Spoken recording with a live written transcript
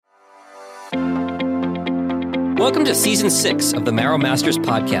Welcome to Season 6 of the Marrow Masters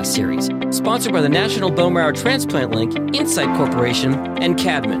podcast series, sponsored by the National Bone Marrow Transplant Link, Insight Corporation, and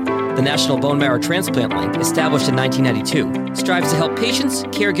Cadman. The National Bone Marrow Transplant Link, established in 1992, strives to help patients,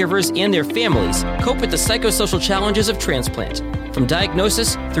 caregivers, and their families cope with the psychosocial challenges of transplant, from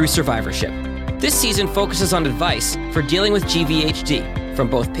diagnosis through survivorship. This season focuses on advice for dealing with GVHD from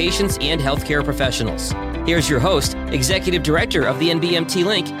both patients and healthcare professionals. Here's your host, Executive Director of the NBMT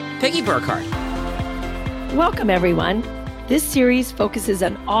Link, Peggy Burkhardt. Welcome, everyone. This series focuses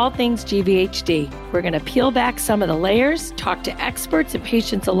on all things GVHD. We're going to peel back some of the layers, talk to experts and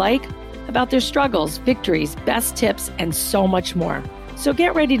patients alike about their struggles, victories, best tips, and so much more. So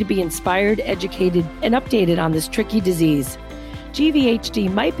get ready to be inspired, educated, and updated on this tricky disease.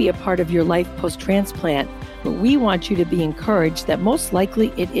 GVHD might be a part of your life post-transplant, but we want you to be encouraged that most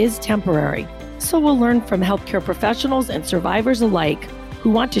likely it is temporary. So we'll learn from healthcare professionals and survivors alike who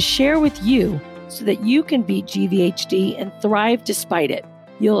want to share with you so that you can beat GVHD and thrive despite it.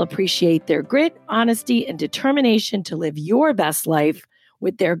 You'll appreciate their grit, honesty, and determination to live your best life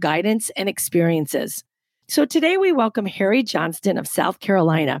with their guidance and experiences. So today we welcome Harry Johnston of South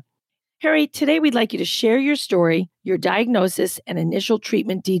Carolina. Harry, today we'd like you to share your story, your diagnosis, and initial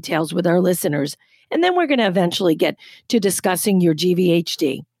treatment details with our listeners, and then we're going to eventually get to discussing your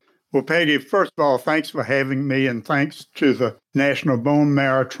GVHD. Well, Peggy, first of all, thanks for having me, and thanks to the National Bone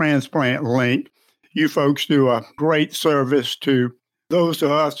Marrow Transplant Link. You folks do a great service to those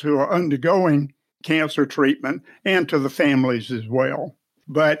of us who are undergoing cancer treatment and to the families as well.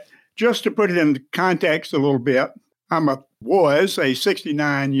 But just to put it in context a little bit, I was a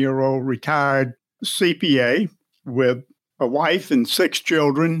 69-year-old retired CPA with a wife and 6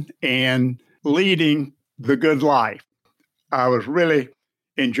 children and leading the good life. I was really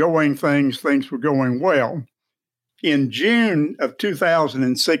enjoying things. Things were going well. In June of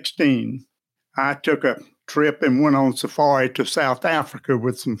 2016, I took a trip and went on safari to South Africa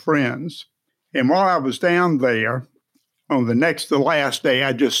with some friends. And while I was down there, on the next to last day,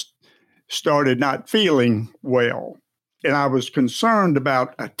 I just started not feeling well. And I was concerned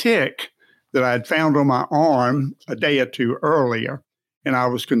about a tick that I had found on my arm a day or two earlier. And I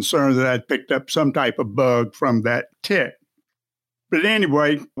was concerned that I'd picked up some type of bug from that tick. But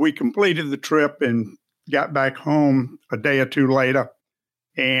anyway, we completed the trip and got back home a day or two later.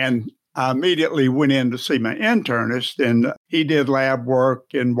 And I immediately went in to see my internist, and he did lab work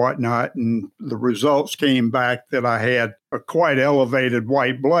and whatnot. And the results came back that I had a quite elevated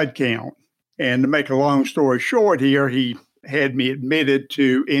white blood count. And to make a long story short here, he had me admitted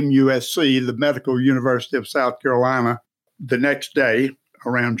to MUSC, the Medical University of South Carolina, the next day,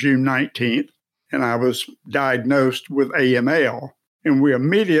 around June 19th, and I was diagnosed with AML. And we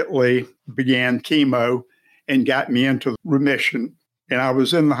immediately began chemo and got me into remission. And I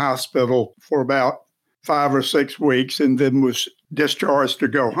was in the hospital for about 5 or 6 weeks and then was discharged to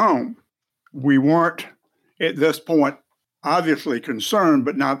go home. We weren't, at this point, obviously concerned,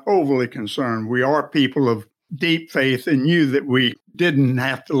 but not overly concerned. We are people of deep faith and knew that we didn't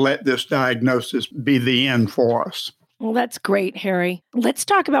have to let this diagnosis be the end for us. Well, that's great, Harry. Let's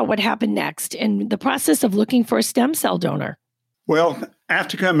talk about what happened next in the process of looking for a stem cell donor. Well,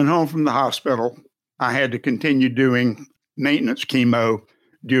 after coming home from the hospital, I had to continue doing maintenance chemo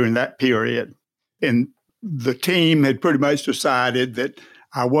during that period. And the team had pretty much decided that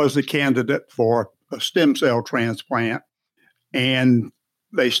I was a candidate for a stem cell transplant. And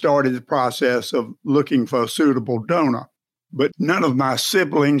they started the process of looking for a suitable donor. But none of my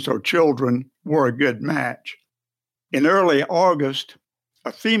siblings or children were a good match. In early August,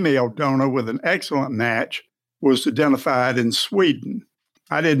 a female donor with an excellent match was identified in Sweden.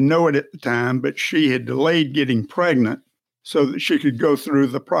 I didn't know it at the time, but she had delayed getting pregnant so that she could go through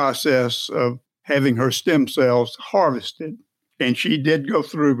the process of having her stem cells harvested. And she did go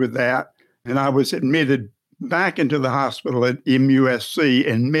through with that. And I was admitted back into the hospital at MUSC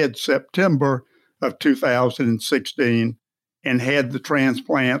in mid-September of 2016 and had the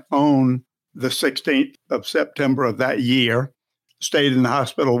transplant on the 16th of September of that year, stayed in the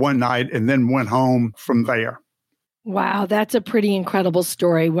hospital one night, and then went home from there. Wow, that's a pretty incredible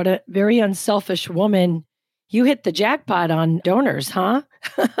story. What a very unselfish woman. You hit the jackpot on donors, huh?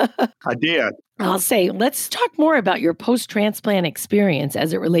 I did. I'll say, let's talk more about your post-transplant experience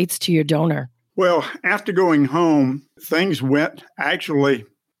as it relates to your donor. Well, after going home, things went actually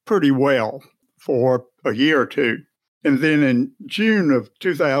pretty well for a year or two. And then in June of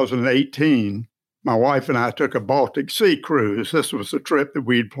 2018, my wife and I took a Baltic Sea cruise. This was a trip that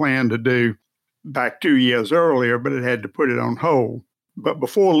we'd planned to do back 2 years earlier, but it had to put it on hold. But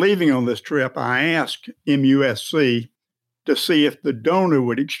before leaving on this trip, I asked MUSC to see if the donor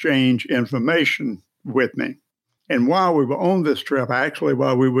would exchange information with me. And while we were on this trip, actually,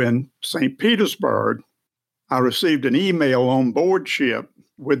 while we were in St. Petersburg, I received an email on board ship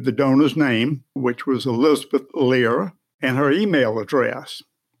with the donor's name, which was Elizabeth Lear, and her email address.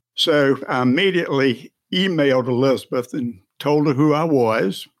 So I immediately emailed Elizabeth and told her who I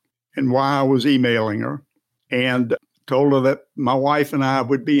was and why I was emailing her, and told her that my wife and I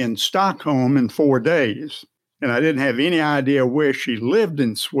would be in Stockholm in 4 days. And I didn't have any idea where she lived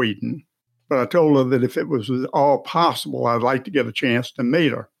in Sweden, but I told her that if it was at all possible, I'd like to get a chance to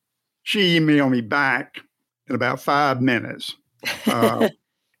meet her. She emailed me back in about 5 minutes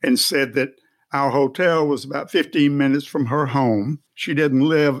and said that our hotel was about 15 minutes from her home. She didn't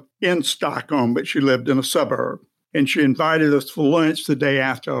live in Stockholm, but she lived in a suburb. And she invited us for lunch the day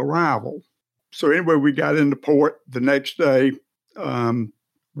after arrival. So anyway, we got into port the next day,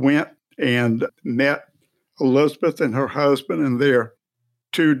 went and met Elizabeth and her husband and their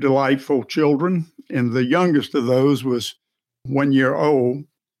 2 delightful children. And the youngest of those was 1 year old.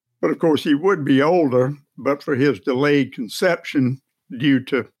 But of course, he would be older, but for his delayed conception due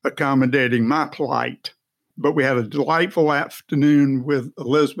to accommodating my plight. But we had a delightful afternoon with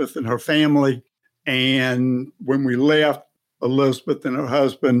Elizabeth and her family. And when we left, Elizabeth and her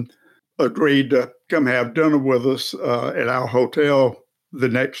husband agreed to come have dinner with us at our hotel the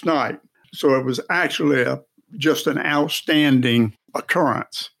next night. So it was actually just an outstanding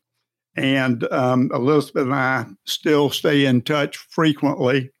occurrence. And Elizabeth and I still stay in touch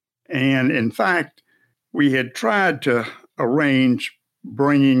frequently. And in fact, we had tried to arrange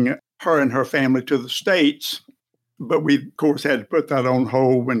bringing her and her family to the States, but we, of course, had to put that on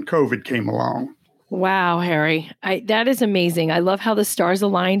hold when COVID came along. Wow, Harry. That is amazing. I love how the stars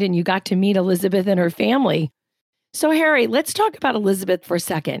aligned and you got to meet Elizabeth and her family. So, Harry, let's talk about Elizabeth for a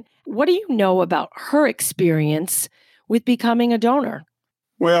second. What do you know about her experience with becoming a donor?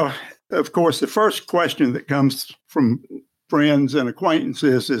 Well, of course, the first question that comes from friends and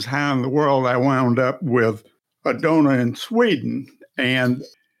acquaintances is how in the world I wound up with a donor in Sweden. And,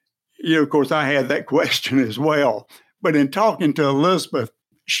 of course, I had that question as well. But in talking to Elizabeth,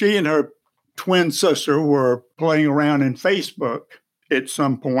 she and her twin sister were playing around in Facebook at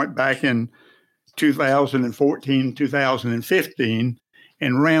some point back in 2014, 2015,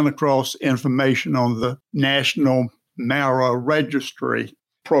 and ran across information on the National Marrow Registry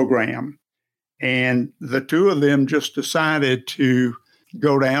program. And the 2 of them just decided to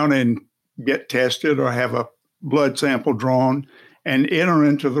go down and get tested or have a blood sample drawn and enter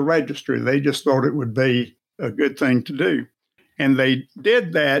into the registry. They just thought it would be a good thing to do. And they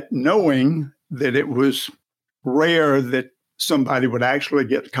did that knowing that it was rare that somebody would actually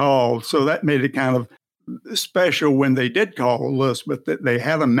get called. So that made it kind of special when they did call Elizabeth, that they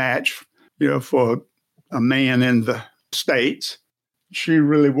had a match, for a man in the States. She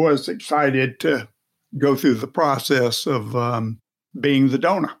really was excited to go through the process of being the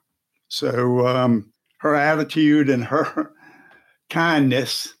donor. So her attitude and her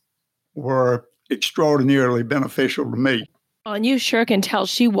kindness were extraordinarily beneficial to me. Well, and you sure can tell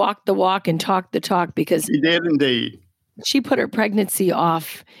she walked the walk and talked the talk, because she did indeed. She put her pregnancy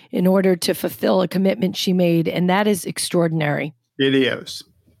off in order to fulfill a commitment she made, and that is extraordinary. It is.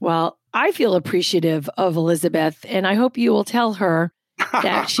 Well, I feel appreciative of Elizabeth, and I hope you will tell her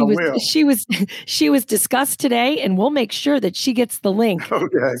that she was discussed today, and we'll make sure that she gets the link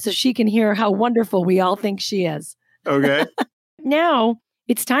so she can hear how wonderful we all think she is. Okay. Now,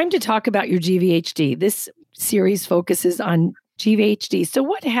 it's time to talk about your GVHD. This series focuses on GVHD. So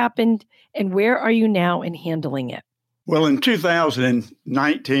what happened and where are you now in handling it? Well, in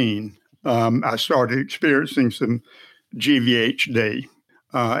 2019, I started experiencing some GVHD.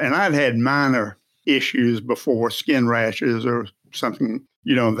 And I'd had minor issues before, skin rashes or something,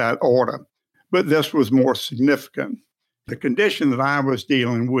 in that order. But this was more significant. The condition that I was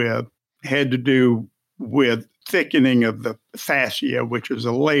dealing with had to do with thickening of the fascia, which is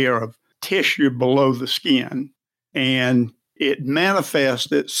a layer of tissue below the skin. And it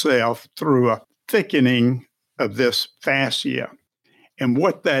manifests itself through a thickening of this fascia. And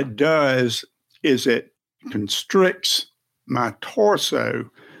what that does is it constricts my torso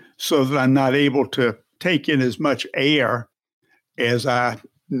so that I'm not able to take in as much air as I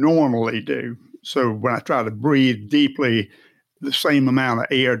normally do. So when I try to breathe deeply, the same amount of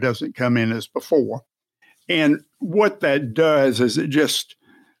air doesn't come in as before. And what that does is it just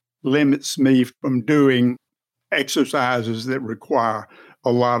limits me from doing exercises that require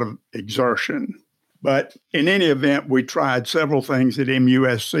a lot of exertion. But in any event, we tried several things at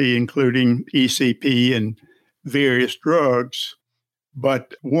MUSC, including ECP and various drugs,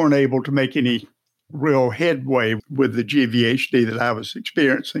 but weren't able to make any real headway with the GVHD that I was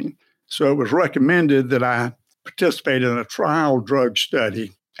experiencing. So it was recommended that I participated in a trial drug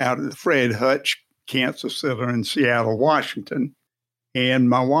study out at the Fred Hutch Cancer Center in Seattle, Washington. And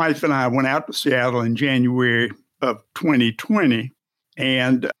my wife and I went out to Seattle in January of 2020.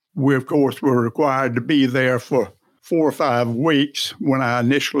 And we, of course, were required to be there for 4 or 5 weeks when I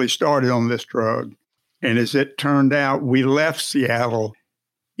initially started on this drug. And as it turned out, we left Seattle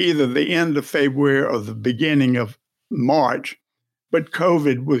either the end of February or the beginning of March. But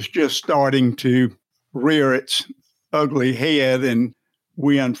COVID was just starting to rear its ugly head. And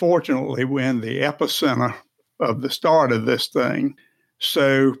we unfortunately were in the epicenter of the start of this thing.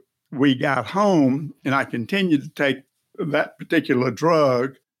 So we got home and I continued to take that particular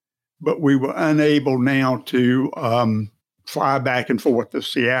drug, but we were unable now to fly back and forth to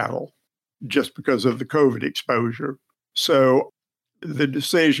Seattle just because of the COVID exposure. So the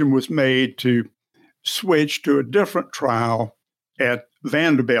decision was made to switch to a different trial at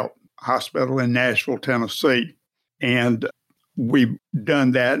Vanderbilt Hospital in Nashville, Tennessee. And we've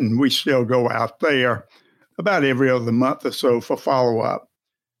done that, and we still go out there about every other month or so for follow-up.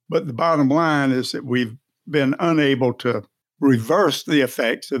 But the bottom line is that we've been unable to reverse the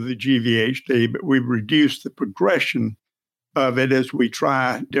effects of the GVHD, but we've reduced the progression of it as we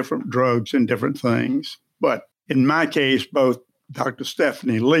try different drugs and different things. But in my case, both Dr.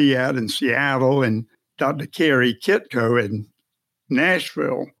 Stephanie Lee out in Seattle and Dr. Carrie Kitko in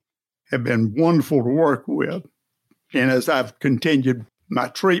Nashville have been wonderful to work with. And as I've continued my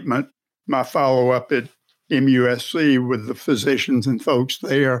treatment, my follow-up at MUSC with the physicians and folks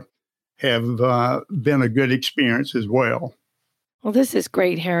there have been a good experience as well. Well, this is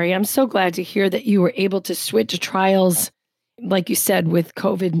great, Harry. I'm so glad to hear that you were able to switch trials, like you said, with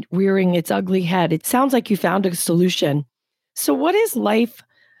COVID rearing its ugly head. It sounds like you found a solution. So what is life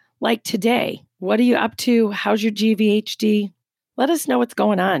like today? What are you up to? How's your GVHD? Let us know what's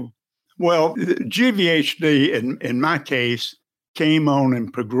going on. Well, GVHD, in my case, came on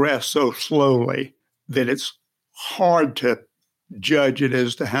and progressed so slowly that it's hard to judge it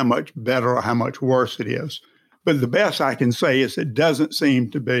as to how much better or how much worse it is. But the best I can say is it doesn't seem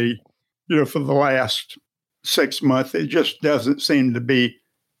to be, for the last 6 months, it just doesn't seem to be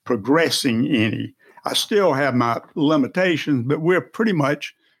progressing any. I still have my limitations, but we're pretty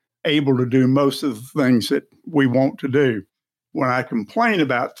much able to do most of the things that we want to do. When I complain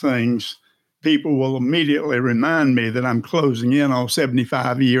about things, people will immediately remind me that I'm closing in on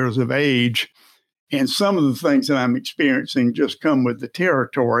 75 years of age. And some of the things that I'm experiencing just come with the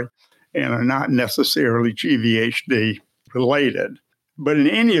territory and are not necessarily GVHD related. But in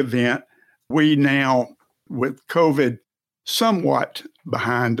any event, we now, with COVID somewhat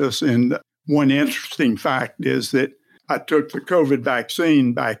behind us, and one interesting fact is that I took the COVID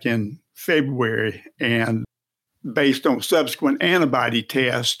vaccine back in February, and based on subsequent antibody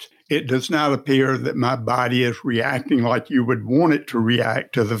tests, it does not appear that my body is reacting like you would want it to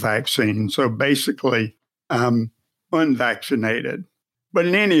react to the vaccine. So basically, I'm unvaccinated. But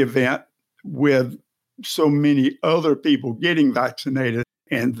in any event, with so many other people getting vaccinated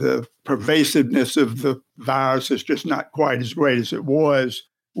and the pervasiveness of the virus is just not quite as great as it was,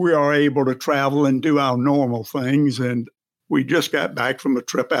 we are able to travel and do our normal things. And we just got back from a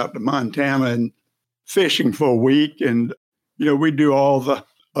trip out to Montana and fishing for a week. And, we do all the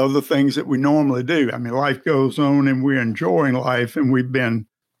other things that we normally do. I mean, life goes on and we're enjoying life. And we've been,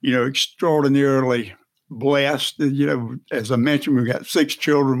 extraordinarily blessed. As I mentioned, we've got 6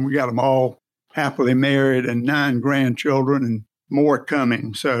 children. We got them all happily married and 9 grandchildren and more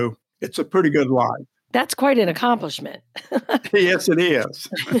coming. So it's a pretty good life. That's quite an accomplishment. Yes, it is.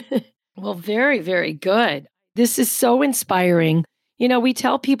 Well, very, very good. This is so inspiring. We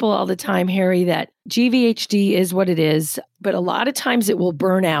tell people all the time, Harry, that GVHD is what it is, but a lot of times it will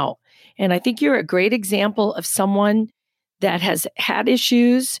burn out. And I think you're a great example of someone that has had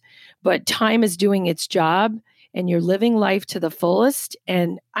issues, but time is doing its job and you're living life to the fullest.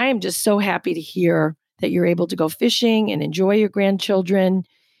 And I am just so happy to hear that you're able to go fishing and enjoy your grandchildren.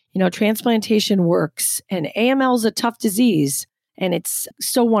 Transplantation works, and AML is a tough disease. And it's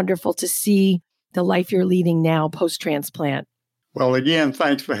so wonderful to see the life you're leading now post-transplant. Well, again,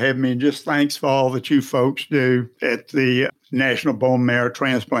 thanks for having me. And just thanks for all that you folks do at the National Bone Marrow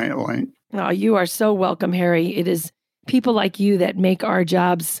Transplant Link. Oh, you are so welcome, Harry. It is people like you that make our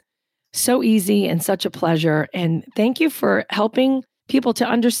jobs so easy and such a pleasure. And thank you for helping people to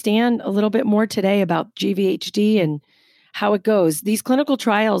understand a little bit more today about GVHD and how it goes. These clinical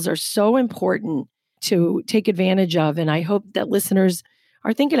trials are so important to take advantage of. And I hope that listeners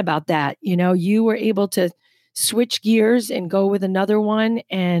are thinking about that. You were able to switch gears and go with another one.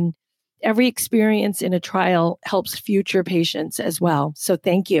 And every experience in a trial helps future patients as well. So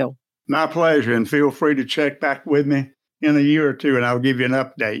thank you. My pleasure, and feel free to check back with me in a year or two, and I'll give you an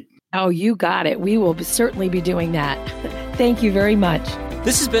update. Oh, you got it. We will certainly be doing that. Thank you very much.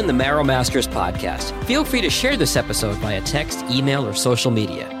 This has been the Marrow Masters Podcast. Feel free to share this episode via text, email, or social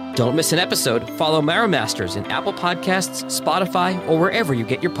media. Don't miss an episode. Follow Marrow Masters in Apple Podcasts, Spotify, or wherever you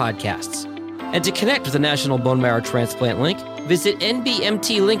get your podcasts. And to connect with the National Bone Marrow Transplant Link, visit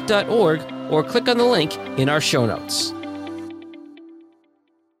nbmtlink.org or click on the link in our show notes.